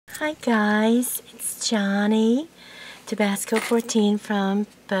Hi guys, it's Jonnie, Tabasco 14 from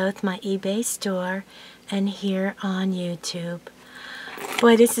both my eBay store and here on YouTube.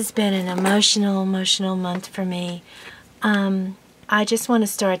 Boy, this has been an emotional month for me. I just want to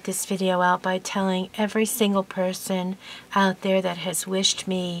start this video out by telling every single person out there that has wished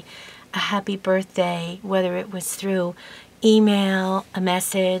me a happy birthday, whether it was through email, a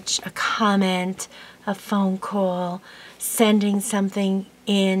message, a comment, a phone call, sending something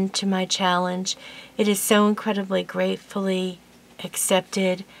in to my challenge. It is so incredibly gratefully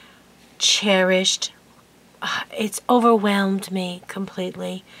accepted, cherished. It's overwhelmed me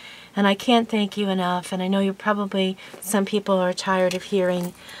completely. And I can't thank you enough. And I know you're probably, some people are tired of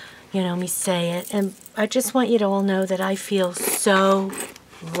hearing, me say it. And I just want you to all know that I feel so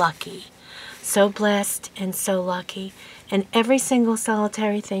lucky, so blessed and so lucky. And every single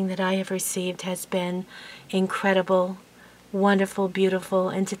solitary thing that I have received has been incredible, wonderful, beautiful.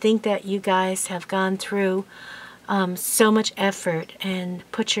 And to think that you guys have gone through so much effort and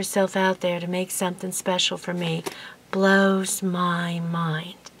put yourself out there to make something special for me blows my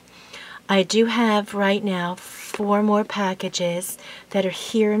mind. I do have right now 4 more packages that are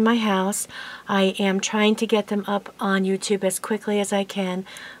here in my house. I am trying to get them up on YouTube as quickly as I can.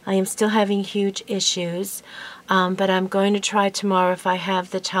 I am still having huge issues, but I'm going to try tomorrow if I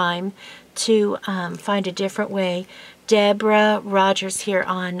have the time to find a different way. Deborah Rogers here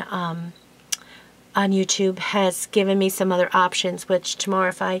on YouTube has given me some other options, which tomorrow,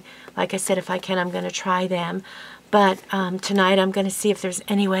 if I can, I'm going to try them. But tonight I'm going to see if there's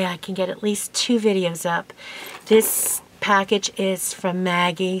any way I can get at least 2 videos up. This package is from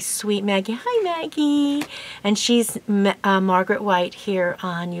Maggie, sweet Maggie. Hi, Maggie. And she's MargaretWhite here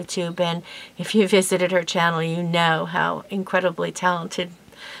on YouTube. And if you visited her channel, you know how incredibly talented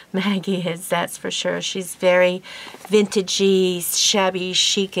Maggie is, that's for sure. She's very vintagey, shabby,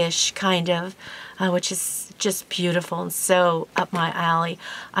 chicish kind of, which is just beautiful and so up my alley.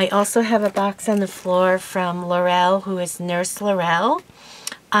 I also have a box on the floor from Laurel, who is Nurse Laurel.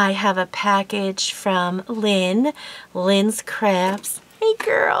 I have a package from Lynn's Crafts. Hey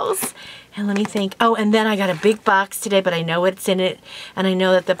girls! And let me think. Oh, and then I got a big box today, but I know what's in it, and I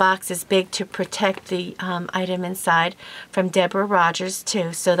know that the box is big to protect the item inside, from Deborah Rogers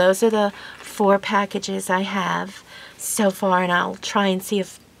too. So those are the 4 packages I have so far, and I'll try and see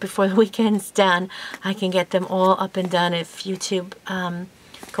if before the weekend's done I can get them all up and done if YouTube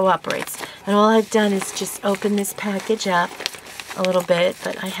cooperates. And all I've done is just open this package up a little bit,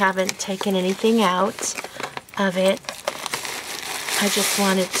 but I haven't taken anything out of it. I just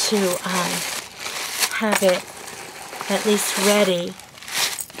wanted to have it at least ready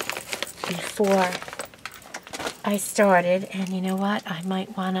before I started. And you know what? I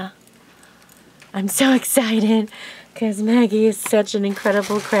might wanna, I'm so excited because Maggie is such an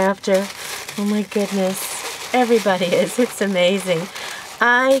incredible crafter. Oh my goodness. Everybody is. It's amazing.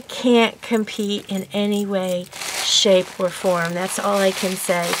 I can't compete in any way, shape, or form. That's all I can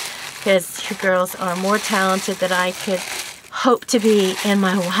say, because you girls are more talented than I could hope to be in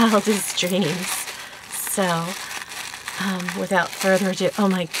my wildest dreams. So, without further ado, oh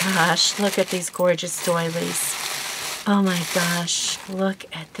my gosh, look at these gorgeous doilies. Oh my gosh, look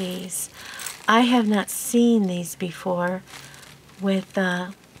at these. I have not seen these before with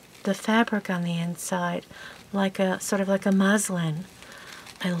the fabric on the inside, like a sort of like a muslin.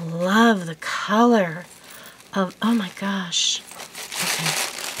 I love the color of, oh my gosh. Okay.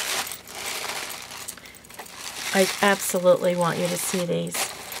 I absolutely want you to see these.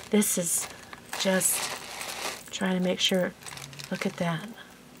 This is just trying to make sure. Look at that.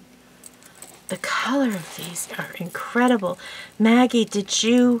 The color of these are incredible. Maggie, did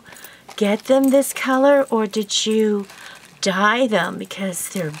you get them this color, or did you dye them? Because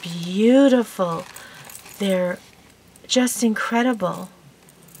they're beautiful. They're just incredible.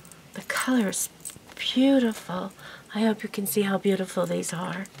 The color is beautiful. I hope you can see how beautiful these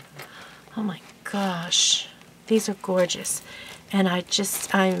are. Oh my gosh. These are gorgeous. And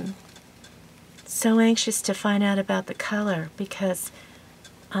I'm so anxious to find out about the color, because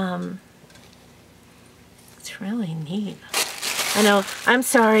it's really neat. I know, I'm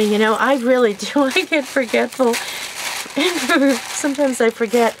sorry, I really do. I get forgetful. And sometimes I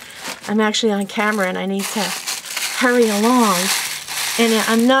forget I'm actually on camera and I need to hurry along. And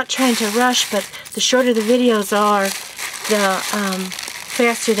I'm not trying to rush, but the shorter the videos are, the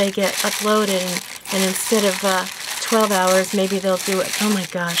faster they get uploaded. And instead of 12 hours, maybe they'll do it, oh my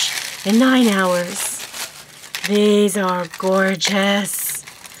gosh, in 9 hours. These are gorgeous.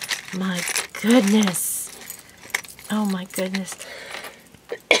 My goodness. Oh my goodness.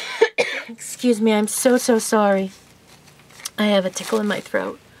 Excuse me, I'm so sorry. I have a tickle in my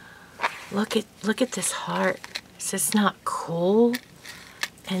throat. Look at this heart. Is this not cool?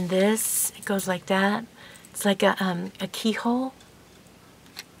 And this, it goes like that. It's like a keyhole.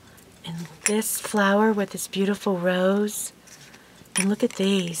 And this flower with this beautiful rose. And look at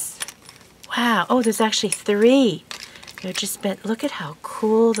these. Wow. Oh, there's actually 3. They're just bent. Look at how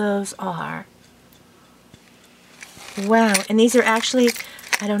cool those are. Wow. And these are actually,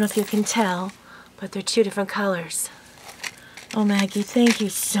 I don't know if you can tell, but they're 2 different colors. Oh, Maggie, thank you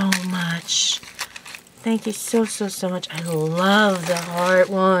so much. Thank you so much. I love the heart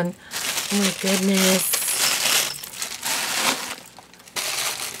one. Oh my goodness.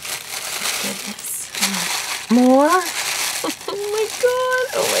 More? Oh my god.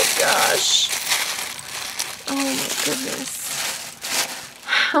 Oh my gosh. Oh my goodness.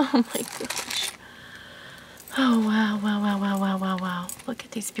 Oh my gosh. Oh wow, wow, wow, wow, wow, wow, wow. Look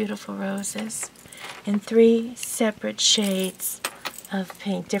at these beautiful roses. In 3 separate shades of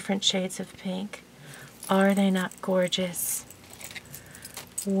pink, different shades of pink. Are they not gorgeous?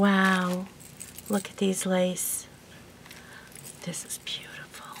 Wow. Look at these lace. This is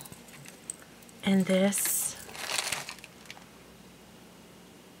beautiful. And this.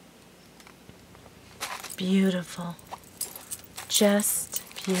 Beautiful. Just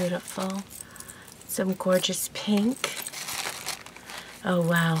beautiful. Some gorgeous pink. Oh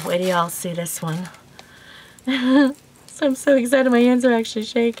wow, wait till y'all see this one. I'm so excited, my hands are actually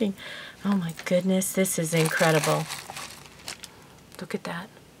shaking. Oh my goodness, this is incredible. Look at that.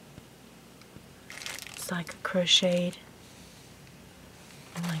 It's like a crocheted.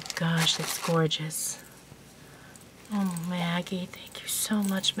 Oh my gosh, that's gorgeous. Oh, Maggie, thank you so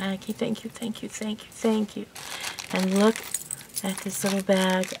much, Maggie. Thank you, thank you, thank you, thank you. And look at this little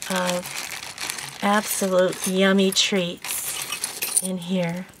bag of absolute yummy treats in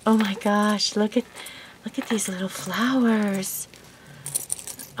here. Oh my gosh, look at these little flowers.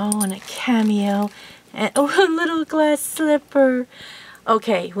 Oh, and a cameo, and oh, a little glass slipper.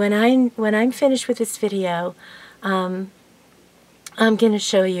 Okay, when I'm finished with this video, I'm gonna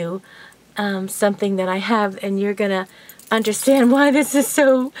show you something that I have, and you're gonna understand why this is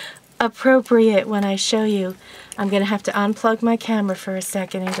so appropriate when I show you. I'm gonna have to unplug my camera for a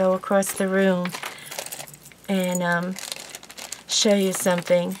second and go across the room and show you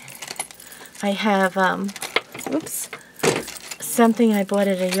something. I have something I bought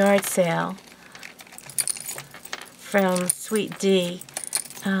at a yard sale from Sweet D.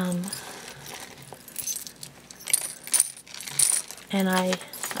 And I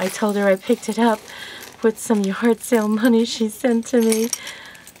told her I picked it up with some yard sale money she sent to me.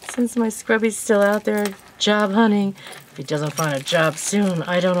 Since my scrubby's still out there job hunting. If he doesn't find a job soon,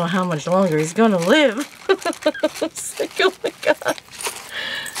 I don't know how much longer he's gonna live. It's like, oh my gosh.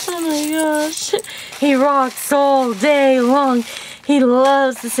 Oh my gosh. He rocks all day long. He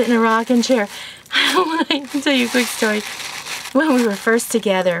loves to sit in a rocking chair. I can tell you a quick story. When we were first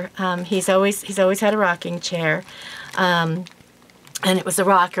together, he's always had a rocking chair. And it was a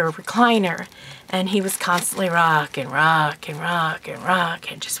rocker recliner. And he was constantly rocking,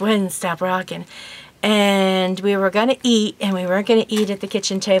 just wouldn't stop rocking. And we were going to eat, and we weren't going to eat at the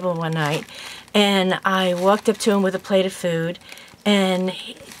kitchen table one night. And I walked up to him with a plate of food, and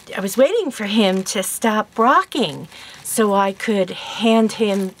I was waiting for him to stop rocking so I could hand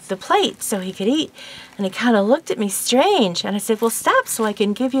him the plate so he could eat. And he kind of looked at me strange, and I said, well, stop so I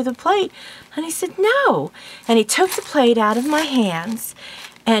can give you the plate. And he said, no. And he took the plate out of my hands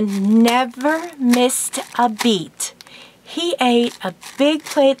and never missed a beat. He ate a big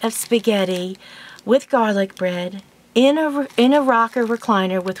plate of spaghetti with garlic bread in a rocker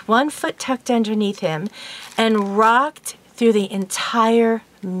recliner with one foot tucked underneath him and rocked through the entire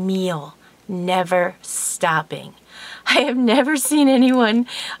meal, never stopping. I have never seen anyone,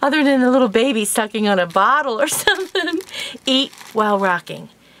 other than a little baby sucking on a bottle or something, eat while rocking.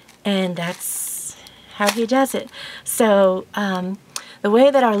 And that's how he does it. So the way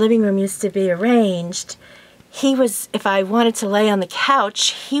that our living room used to be arranged, he was, if I wanted to lay on the couch,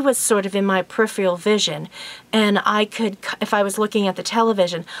 he was sort of in my peripheral vision. And I could, if I was looking at the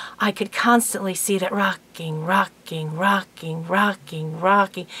television, I could constantly see that rocking, rocking, rocking, rocking,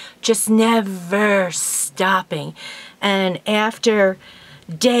 rocking, just never stopping. And after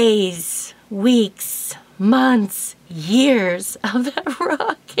days, weeks, months, years of that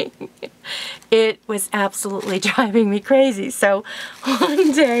rocking, it was absolutely driving me crazy. So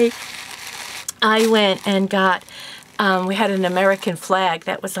one day I went and got, we had an American flag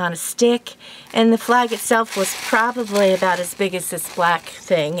that was on a stick, and the flag itself was probably about as big as this black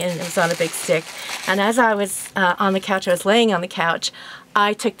thing, and it was on a big stick. And as I was on the couch, I was laying on the couch,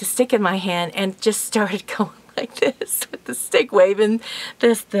 I took the stick in my hand and just started going like this with the stick waving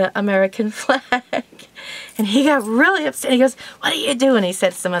the American flag. And he got really upset. He goes, "What are you doing?" He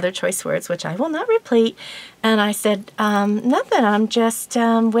said some other choice words, which I will not repeat. And I said, "Nothing, I'm just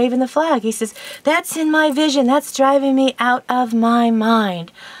waving the flag." He says, "That's in my vision. That's driving me out of my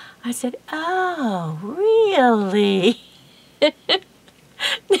mind." I said, "Oh, really?"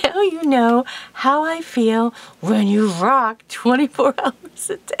 Now you know how I feel when you rock 24 hours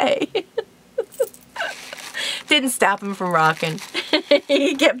a day. Didn't stop him from rocking.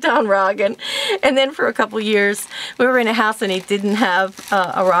 He kept on rocking. And then for a couple years, we were in a house and he didn't have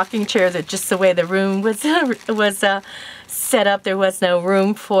a rocking chair. That just the way the room was set up, there was no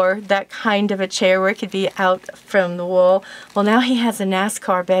room for that kind of a chair where it could be out from the wall. Well, now he has a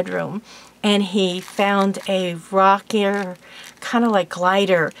NASCAR bedroom, and he found a rocker, kind of like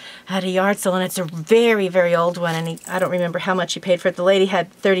glider, at a yard sale, and it's a very, very old one, and I don't remember how much he paid for it. The lady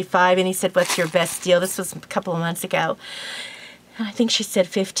had $35, and he said, "What's your best deal?" This was a couple of months ago. I think she said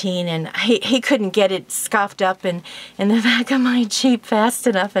 15, and he couldn't get it scoffed up in the back of my Jeep fast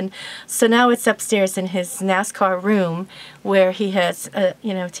enough, and so now it's upstairs in his NASCAR room where he has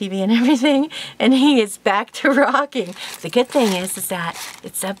TV and everything, and he is back to rocking. The good thing is that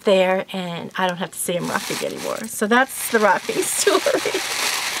it's up there, and I don't have to see him rocking anymore. So that's the rocking story.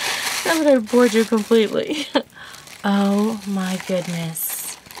 Now that I've bored you completely. Oh my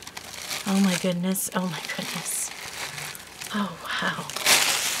goodness. Oh my goodness. Oh my goodness. Oh, wow.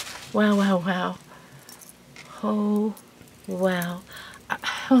 Wow, wow, wow. Oh, wow.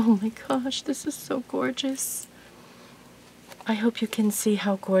 Oh my gosh, this is so gorgeous. I hope you can see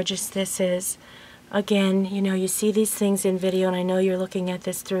how gorgeous this is. Again, you know, you see these things in video, and I know you're looking at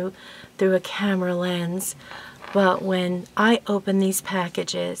this through a camera lens, but when I open these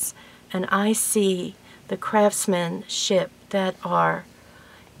packages and I see the craftsmanship that are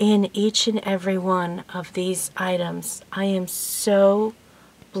in each and every one of these items, I am so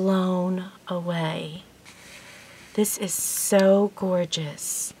blown away. This is so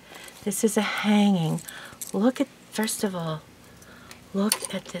gorgeous. This is a hanging. Look at, first of all,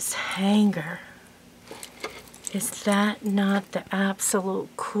 look at this hanger. Is that not the absolute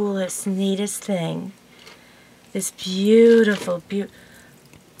coolest, neatest thing? This beautiful,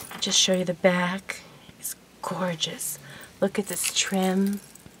 I'll just show you the back. It's gorgeous. Look at this trim.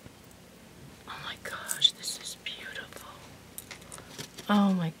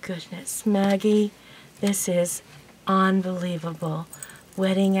 Oh my goodness, Maggie, this is unbelievable.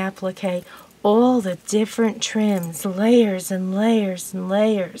 Wedding applique, all the different trims, layers and layers and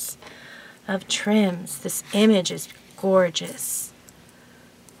layers of trims. This image is gorgeous.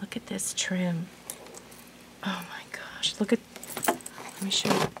 Look at this trim. Oh my gosh, let me show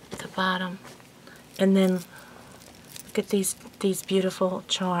you the bottom. And then look at these beautiful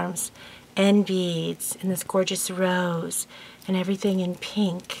charms and beads and this gorgeous rose and everything in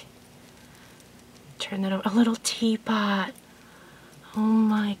pink. Turn that over. A little teapot. Oh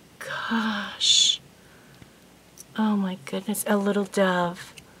my gosh. Oh my goodness. A little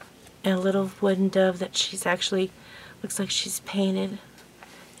dove. And a little wooden dove that she's actually, looks like she's painted.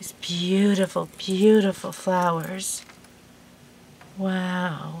 These beautiful, beautiful flowers.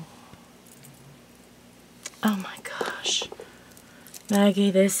 Wow. Oh my gosh. Maggie,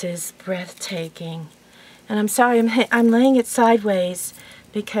 this is breathtaking. And I'm sorry, I'm laying it sideways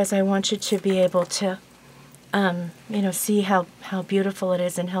because I want you to be able to, see how beautiful it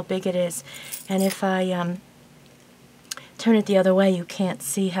is and how big it is. And if I turn it the other way, you can't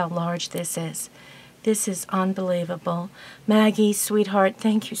see how large this is. This is unbelievable. Maggie, sweetheart,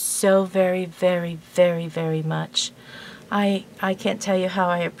 thank you so very, very, very, very much. I can't tell you how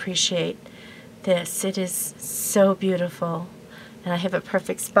I appreciate this. It is so beautiful. And I have a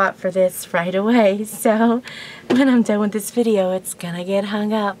perfect spot for this right away, so when I'm done with this video, it's gonna get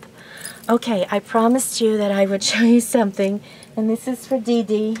hung up. Okay, I promised you that I would show you something, and this is for Dee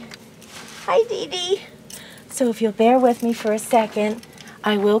Dee. Hi, Dee Dee. So if you'll bear with me for a second,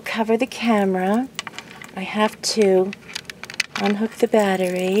 I will cover the camera. I have to unhook the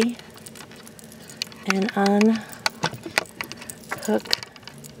battery and unhook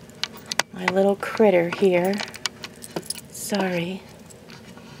my little critter here. Sorry.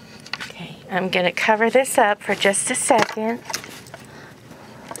 Okay, I'm going to cover this up for just a second.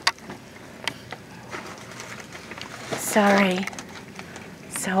 Sorry.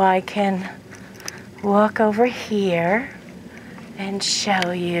 So I can walk over here and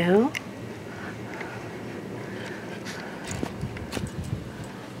show you.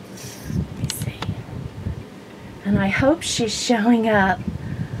 Let me see. And I hope she's showing up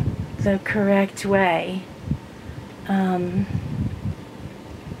the correct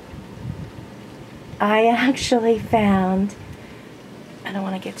I actually found, I don't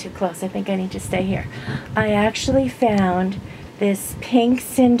want to get too close, I think I need to stay here. I actually found this pink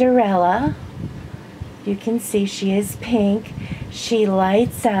Cinderella. You can see she is pink. She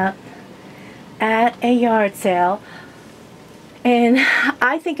lights up at a yard sale. And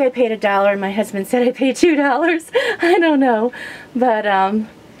I think I paid $1. My husband said I paid $2. I don't know. But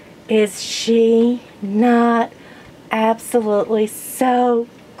is she not absolutely so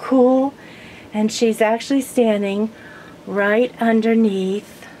cool? And she's actually standing right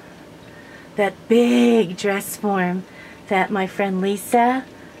underneath that big dress form that my friend Lisa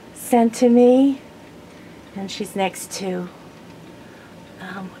sent to me. And she's next to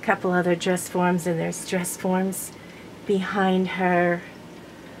a couple other dress forms, and there's dress forms behind her.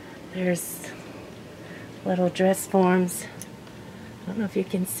 There's little dress forms. I don't know if you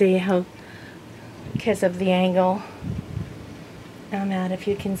can see how, because of the angle I'm at, if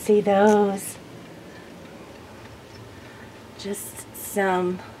you can see those. Just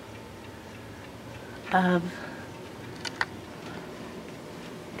some of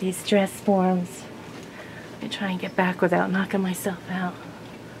these dress forms. Let me try and get back without knocking myself out.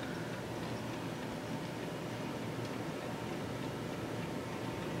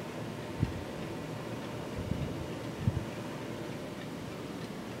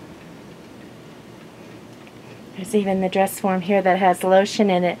 There's even the dress form here that has lotion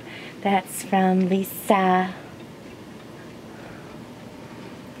in it. That's from Lisa.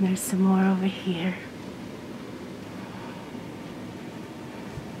 And there's some more over here.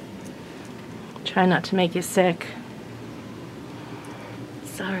 Try not to make you sick.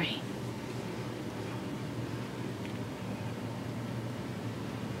 Sorry.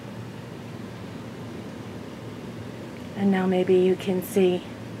 And now maybe you can see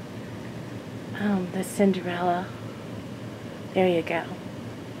the Cinderella. There you go.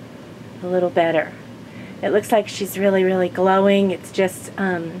 A little better. It looks like she's really, really glowing. It's just,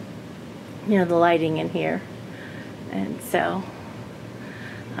 you know, the lighting in here. And so,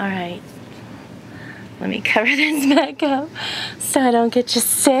 alright. Let me cover this back up so I don't get you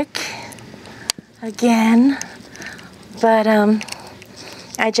sick again. But,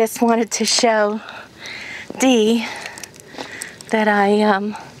 I just wanted to show Dee that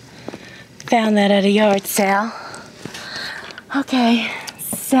I, found that at a yard sale. Okay,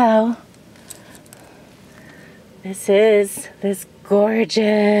 so this is this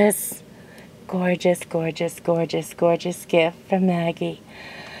gorgeous, gorgeous, gorgeous, gorgeous, gorgeous gift from Maggie.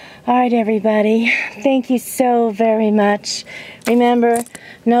 Alright everybody, thank you so very much. Remember,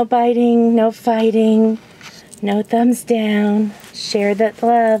 no biting, no fighting, no thumbs down. Share that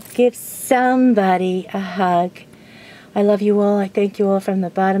love. Give somebody a hug. I love you all. I thank you all from the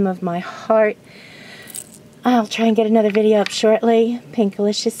bottom of my heart. I'll try and get another video up shortly.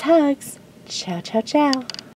 Pinkalicious hugs. Ciao, ciao, ciao.